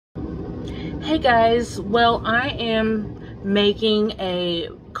Hey guys, well, I am making a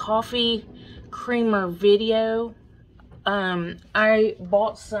coffee creamer video. I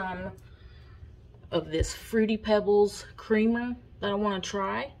bought some of this Fruity Pebbles creamer that I want to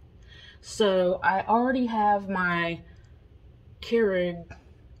try. So I already have my Keurig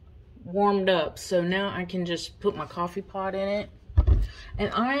warmed up, so now I can just put my coffee pot in it.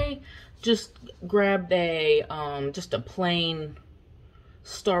 And I just grabbed a just a plain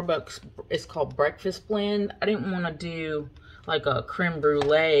Starbucks, it's called breakfast blend. I didn't want to do like a creme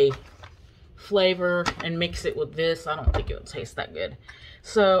brulee flavor and mix it with this. I don't think it'll taste that good.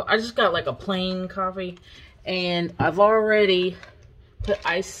 So I just got like a plain coffee, and I've already put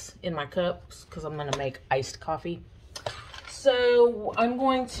ice in my cups because I'm gonna make iced coffee. So I'm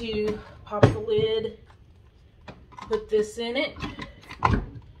going to pop the lid, put this in it,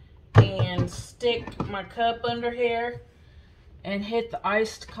 and stick my cup under here and hit the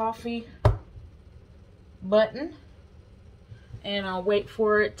iced coffee button, and I'll wait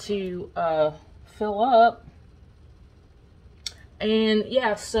for it to fill up. And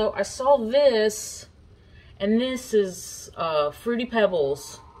yeah, so I saw this, and this is Fruity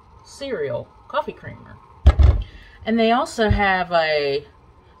Pebbles cereal coffee creamer, and they also have a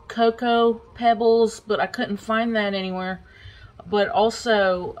Cocoa Pebbles, but I couldn't find that anywhere. But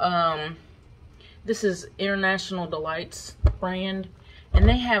also this is International Delights brand, and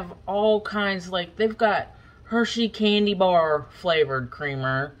they have all kinds, like they've got Hershey candy bar flavored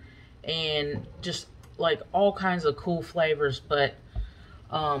creamer and just like all kinds of cool flavors. But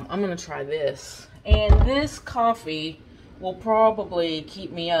I'm gonna try this, and this coffee will probably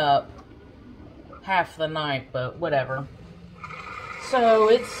keep me up half the night, but whatever. So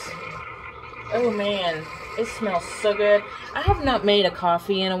it's, oh man, it smells so good. I have not made a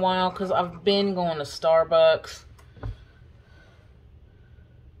coffee in a while because I've been going to Starbucks.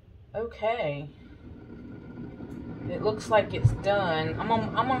 Okay. It looks like it's done. I'm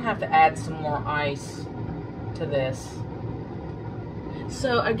gonna have to add some more ice to this.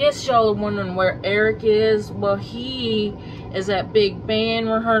 So I guess y'all are wondering where Eric is. Well, he is at big band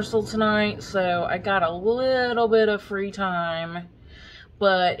rehearsal tonight, so I got a little bit of free time.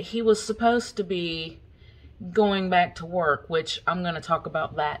 But he was supposed to be going back to work, which I'm going to talk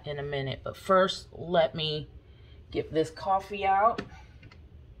about that in a minute. But first, let me get this coffee out.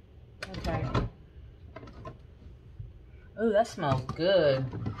 Okay. Oh, that smells good,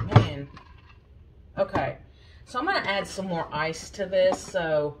 man. Okay, so I'm going to add some more ice to this,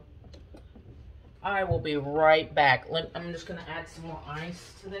 so I will be right back. I'm just going to add some more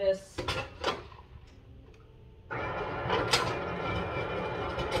ice to this,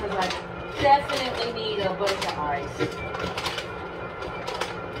 because I definitely need a bunch of ice.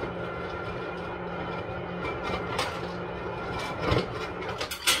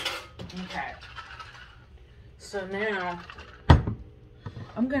 Okay. So now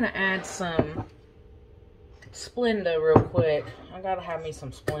I'm gonna add some Splenda real quick. I gotta have me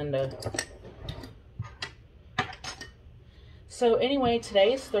some Splenda. So anyway,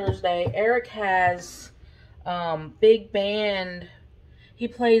 today's Thursday. Eric has big band. He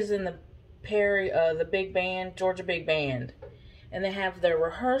plays in the the big band, Georgia Big Band, and they have their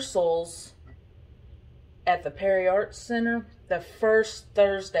rehearsals at the Perry Arts Center the first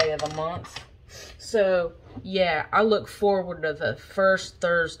Thursday of the month. So yeah, I look forward to the first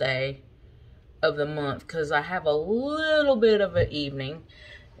Thursday of the month because I have a little bit of an evening.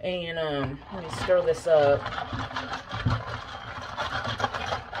 And let me stir this up.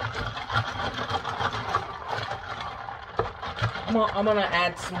 I'm gonna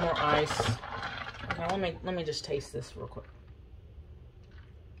add some more ice. Okay, let me just taste this real quick.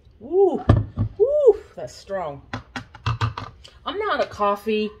 Ooh, ooh, that's strong. I'm not a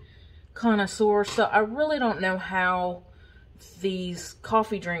coffee connoisseur, so I really don't know how these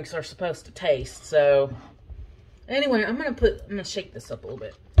coffee drinks are supposed to taste. So anyway, I'm gonna shake this up a little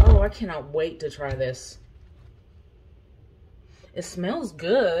bit. Oh, I cannot wait to try this. It smells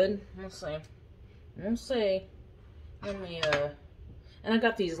good. Let's see. Let's see. Let me and I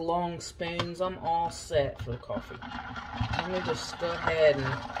got these long spoons. I'm all set for the coffee. Let me just go ahead and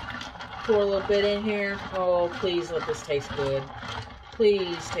pour a little bit in here. Oh, please let this taste good.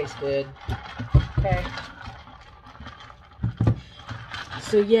 Please taste good. Okay.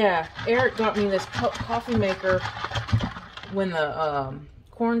 So yeah, Eric got me this coffee maker when the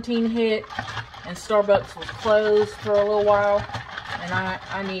quarantine hit and Starbucks was closed for a little while, and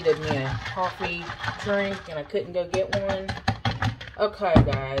I needed me a coffee drink and I couldn't go get one. Okay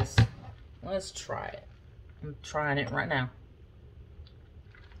guys, let's try it. I'm trying it right now.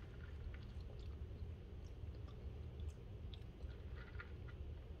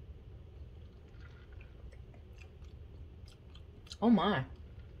 Oh my.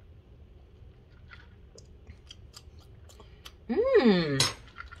 Mmm.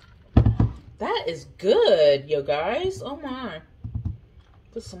 That is good, you guys. Oh my.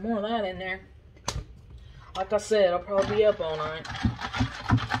 Put some more of that in there. Like I said, I'll probably be up all night.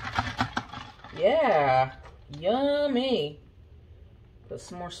 Yeah. Yummy. Put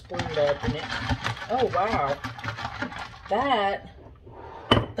some more spooned up in it. Oh wow.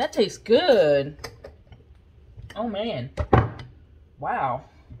 That tastes good. Oh man. Wow.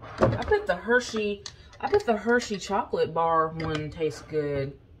 I bet the Hershey chocolate bar one tastes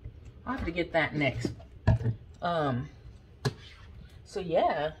good. I'll have to get that next. So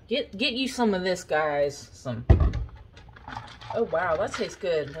yeah, get you some of this, guys. Some. Oh wow, that tastes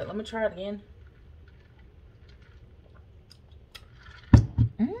good. Let me try it again.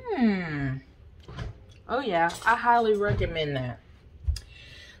 Mmm. Oh yeah, I highly recommend that.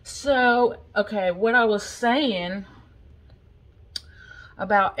 So, okay, what I was saying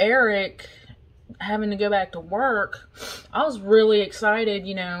about Eric having to go back to work, I was really excited,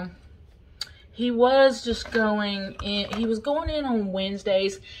 you know. He was just going in, he was going in on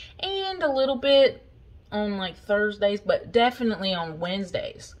Wednesdays and a little bit on like Thursdays, but definitely on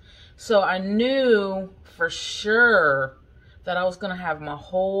Wednesdays. So I knew for sure that I was going to have my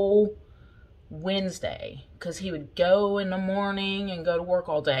whole Wednesday, because he would go in the morning and go to work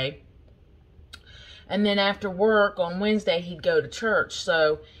all day. And then after work on Wednesday, he'd go to church.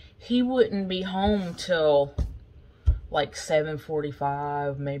 So he wouldn't be home till like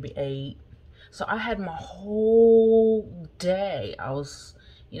 7:45, maybe 8. So I had my whole day. I was,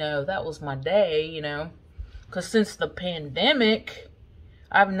 you know, that was my day, you know. Because since the pandemic,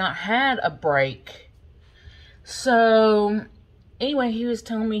 I've not had a break. So anyway, he was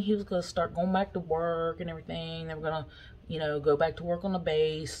telling me he was going to start going back to work and everything. They were going to, you know, go back to work on the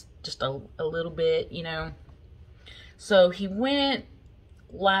base just a little bit, you know. So he went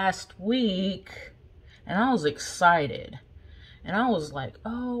last week, and I was excited. And I was like,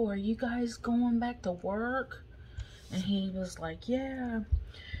 oh, are you guys going back to work? And he was like, yeah.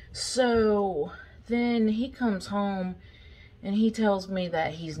 So then he comes home, and he tells me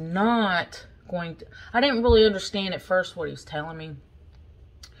that he's not going to. I didn't really understand at first what he was telling me,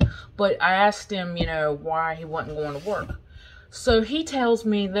 but I asked him, you know, why he wasn't going to work. So he tells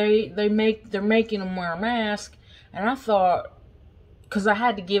me they're making him wear a mask, and I thought, because I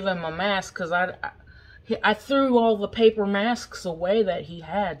had to give him a mask, because I threw all the paper masks away that he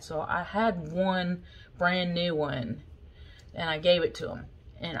had, so I had one brand new one, and I gave it to him.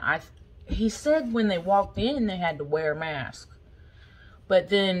 And he said when they walked in they had to wear a mask. But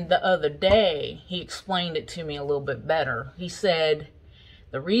then the other day, he explained it to me a little bit better. He said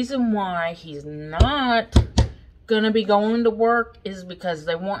the reason why he's not going to be going to work is because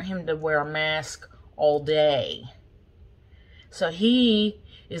they want him to wear a mask all day. So he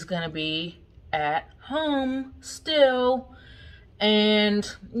is going to be at home still. And,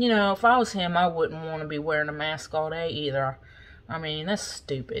 you know, if I was him, I wouldn't want to be wearing a mask all day either. I mean, that's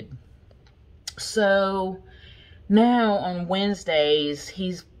stupid. So now on Wednesdays,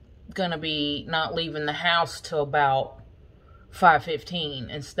 he's going to be not leaving the house till about 5:15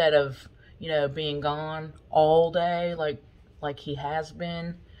 instead of, you know, being gone all day like he has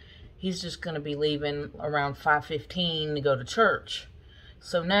been. He's just going to be leaving around 5:15 to go to church.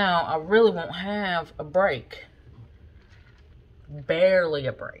 So now I really won't have a break. Barely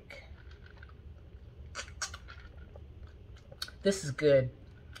a break. This is good.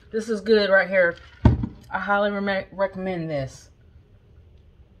 This is good right here. I highly recommend this.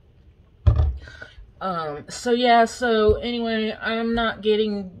 So yeah, so anyway, I'm not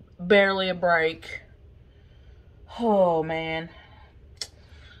getting barely a break. Oh, man.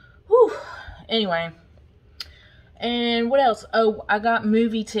 Whew. Anyway. And what else? Oh, I got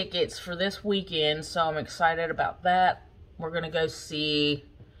movie tickets for this weekend, so I'm excited about that. We're going to go see,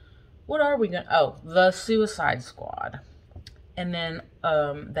 what are we going to, oh, The Suicide Squad. And then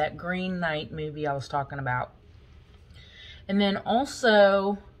that Green Knight movie I was talking about. And then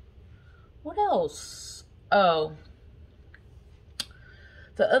also, what else? Oh,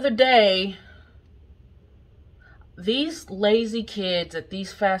 the other day, these lazy kids at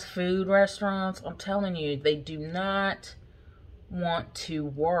these fast food restaurants, I'm telling you, they do not want to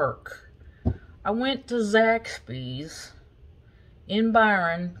work. I went to Zaxby's in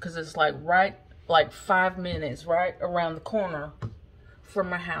Byron, because it's like 5 minutes right around the corner from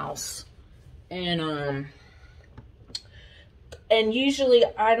my house. And usually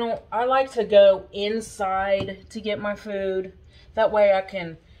I like to go inside to get my food. That way I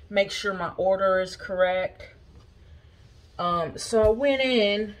can make sure my order is correct. So I went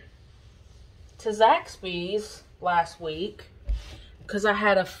in to Zaxby's last week, because I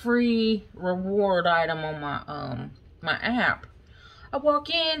had a free reward item on my app. I walk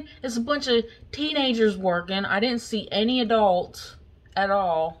in, it's a bunch of teenagers working. I didn't see any adults at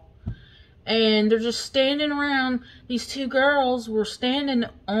all. And they're just standing around. These two girls were standing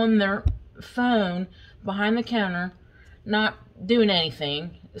on their phone behind the counter, not doing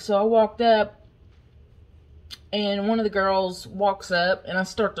anything. So I walked up, and one of the girls walks up, and I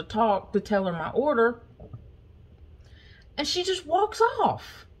start to talk to tell her my order. And she just walks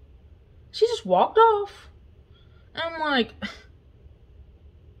off. She just walked off. And I'm like,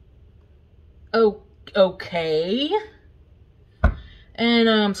 oh, okay.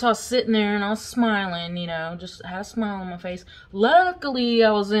 And so I was sitting there and I was smiling, you know, just had a smile on my face. Luckily,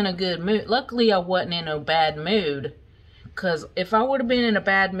 I was in a good mood. Luckily, I wasn't in a bad mood. Because if I would have been in a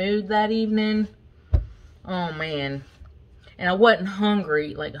bad mood that evening, oh man. And I wasn't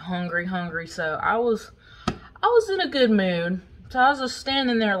hungry, like hungry. So I was in a good mood. So I was just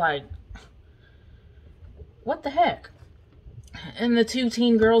standing there like, what the heck? And the two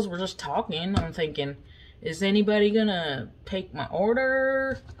teen girls were just talking. I'm thinking, is anybody gonna take my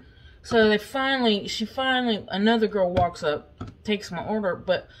order? So another girl walks up, takes my order.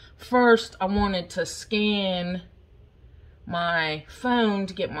 But first, I wanted to scan my phone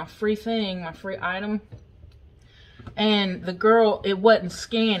to get my free thing, my free item. And the girl, it wasn't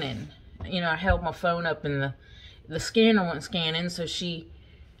scanning. You know, I held my phone up and the scanner wasn't scanning. So she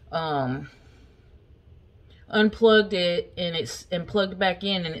unplugged it and plugged it back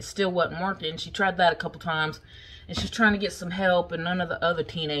in, and it still wasn't working. She tried that a couple times, and she's trying to get some help, and none of the other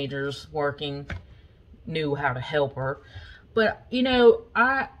teenagers working knew how to help her. But you know,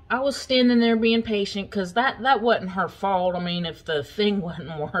 I was standing there being patient, because that wasn't her fault. I mean, if the thing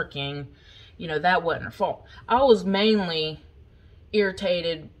wasn't working, you know, that wasn't her fault. I was mainly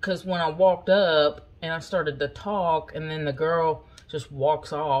irritated because when I walked up and I started to talk, and then the girl just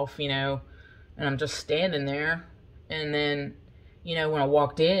walks off, you know. And I'm just standing there. And then, you know, when I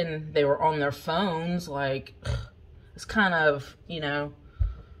walked in, they were on their phones. Like, it's kind of, you know,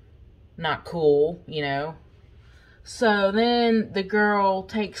 not cool, you know. So then the girl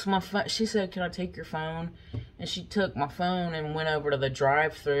takes my phone. She said, can I take your phone? And she took my phone and went over to the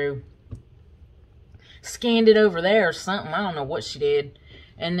drive-thru. Scanned it over there or something. I don't know what she did.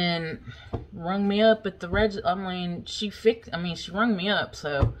 And then rung me up at the register. I mean, she rung me up,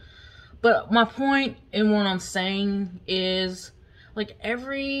 so... But my point in what I'm saying is, like,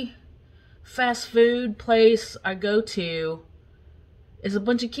 every fast food place I go to is a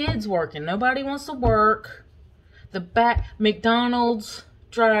bunch of kids working. Nobody wants to work. The McDonald's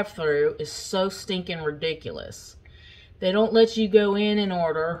drive-thru is so stinking ridiculous. They don't let you go in and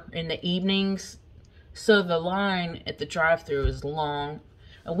order in the evenings, so the line at the drive-thru is long.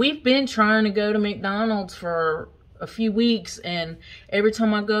 And we've been trying to go to McDonald's for a few weeks, and every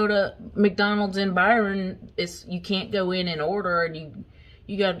time I go to McDonald's in Byron, you can't go in and order, and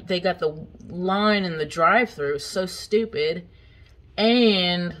they got the line in the drive-thru. It's so stupid.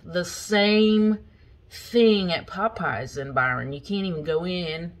 And the same thing at Popeyes in Byron. You can't even go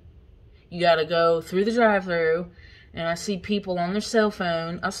in. You got to go through the drive-thru, and I see people on their cell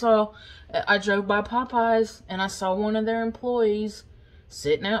phone. I drove by Popeyes, and I saw one of their employees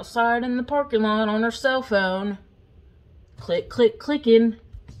sitting outside in the parking lot on her cell phone. Clicking.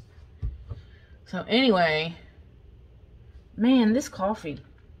 So anyway, man, this coffee.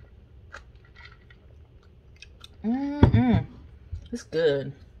 It's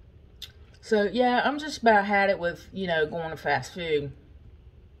good. So yeah, I'm just about had it with, you know, going to fast food.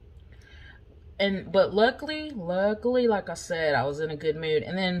 But luckily, like I said, I was in a good mood.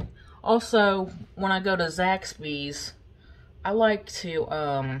 And then also, when I go to Zaxby's, I like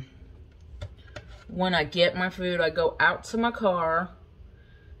to, when I get my food, I go out to my car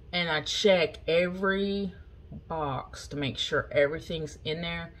and I check every box to make sure everything's in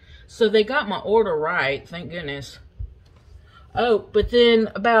there. So they got my order right, thank goodness. Oh, but then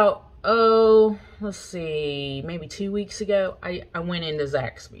about, let's see, maybe 2 weeks ago, I went into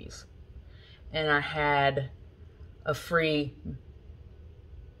Zaxby's and I had a free,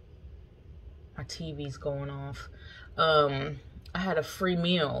 my TV's going off. I had a free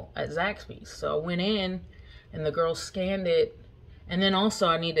meal at Zaxby's. So I went in and the girl scanned it. And then also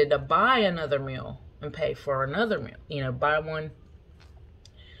I needed to buy another meal and pay for another meal. You know, buy one.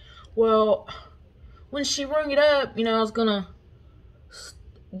 Well, when she rung it up, you know, I was going to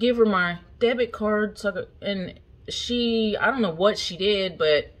give her my debit card. And I don't know what she did,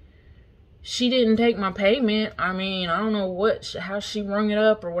 but she didn't take my payment. I mean, I don't know how she rung it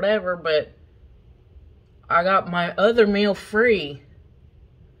up or whatever, but I got my other meal free.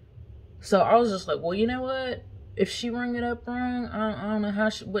 So I was just like, well, you know what? if she rang it up wrong, I don't know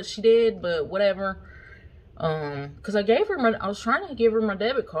what she did, but whatever. Because I was trying to give her my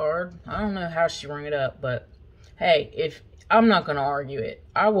debit card. I don't know how she rang it up, but hey, I'm not gonna argue it.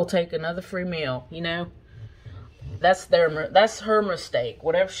 I will take another free meal, you know. That's her mistake.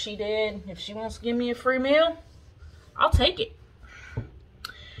 Whatever she did, if she wants to give me a free meal, I'll take it.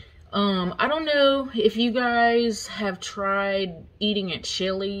 I don't know if you guys have tried eating at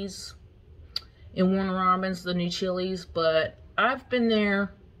Chili's in Warner Robins, the new Chili's, but I've been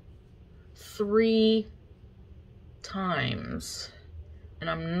there 3 times and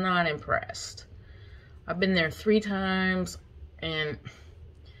I'm not impressed. I've been there 3 times and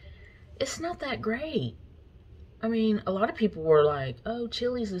it's not that great. I mean, a lot of people were like, oh,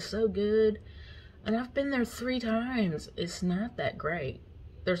 Chili's is so good. And I've been there 3 times. It's not that great.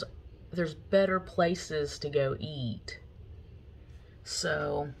 There's better places to go eat.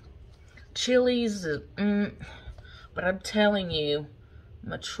 So, Chili's is, but I'm telling you,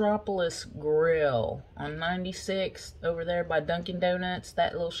 Metropolis Grill on 96 over there by Dunkin' Donuts,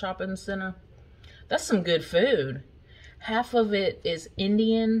 that little shopping center, that's some good food. Half of it is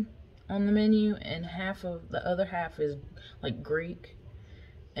Indian on the menu, and the other half is like Greek.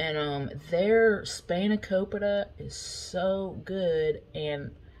 And their spanakopita is so good.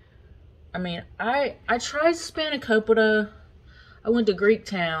 And I mean, I tried spanakopita. I went to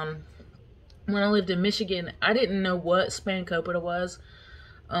Greektown when I lived in Michigan. I didn't know what spanakopita was,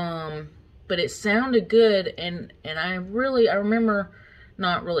 but it sounded good, and I remember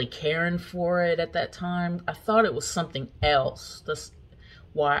not really caring for it at that time. I thought it was something else. That's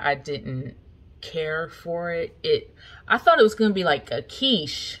why I didn't care for it. I thought it was going to be like a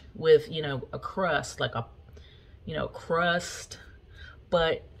quiche with, you know, a crust, like a, you know, crust.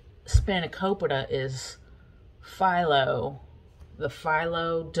 But spanakopita is phyllo, the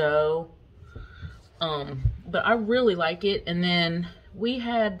phyllo dough. But I really like it. And then we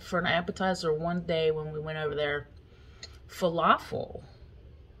had, for an appetizer one day when we went over there, falafel.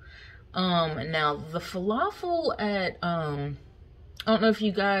 Now the falafel at, I don't know if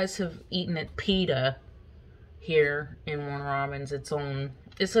you guys have eaten at Pita here in Warner Robins. It's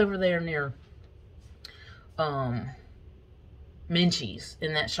over there near, Minchie's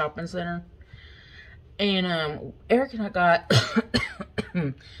in that shopping center. And, Eric and I got,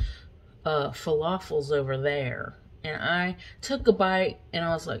 falafels over there. And I took a bite and I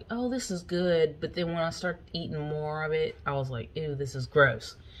was like, oh, this is good. But then when I started eating more of it, I was like, ew, this is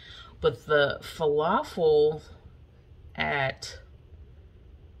gross. But the falafel at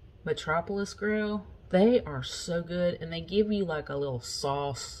Metropolis Grill, they are so good, and they give you like a little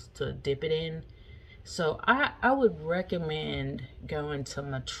sauce to dip it in. So I would recommend going to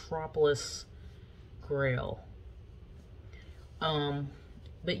Metropolis Grill.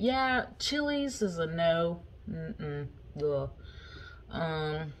 But yeah, Chili's is a no.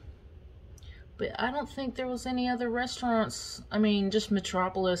 But I don't think there was any other restaurants. I mean, just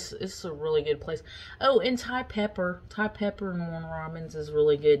Metropolis. It's a really good place. Oh, and Thai Pepper. Thai Pepper in Warner Robins is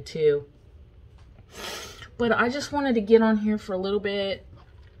really good too. But I just wanted to get on here for a little bit.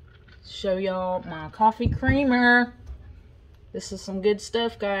 Show y'all my coffee creamer. This is some good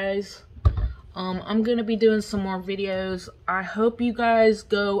stuff, guys. I'm going to be doing some more videos. I hope you guys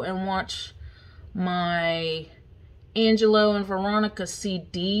go and watch my Angelo and Veronica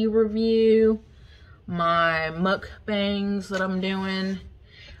CD review. My mukbangs that I'm doing.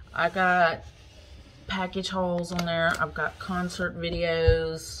 I got package hauls on there. I've got concert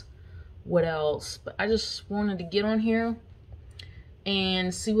videos. What else? But I just wanted to get on here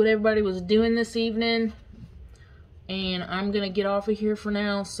and see what everybody was doing this evening. And I'm going to get off of here for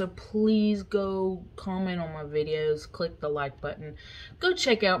now. So please go comment on my videos. Click the like button. Go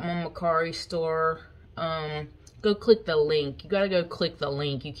check out my Mercari store. Go click the link. You got to go click the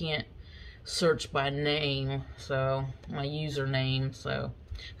link. You can't search by name. So, my username. So,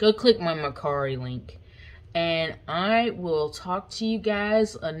 go click my Mercari link. And I will talk to you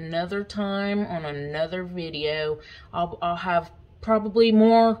guys another time on another video. I'll have probably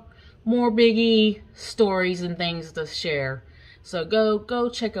more biggie stories and things to share. So go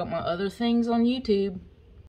check out my other things on YouTube.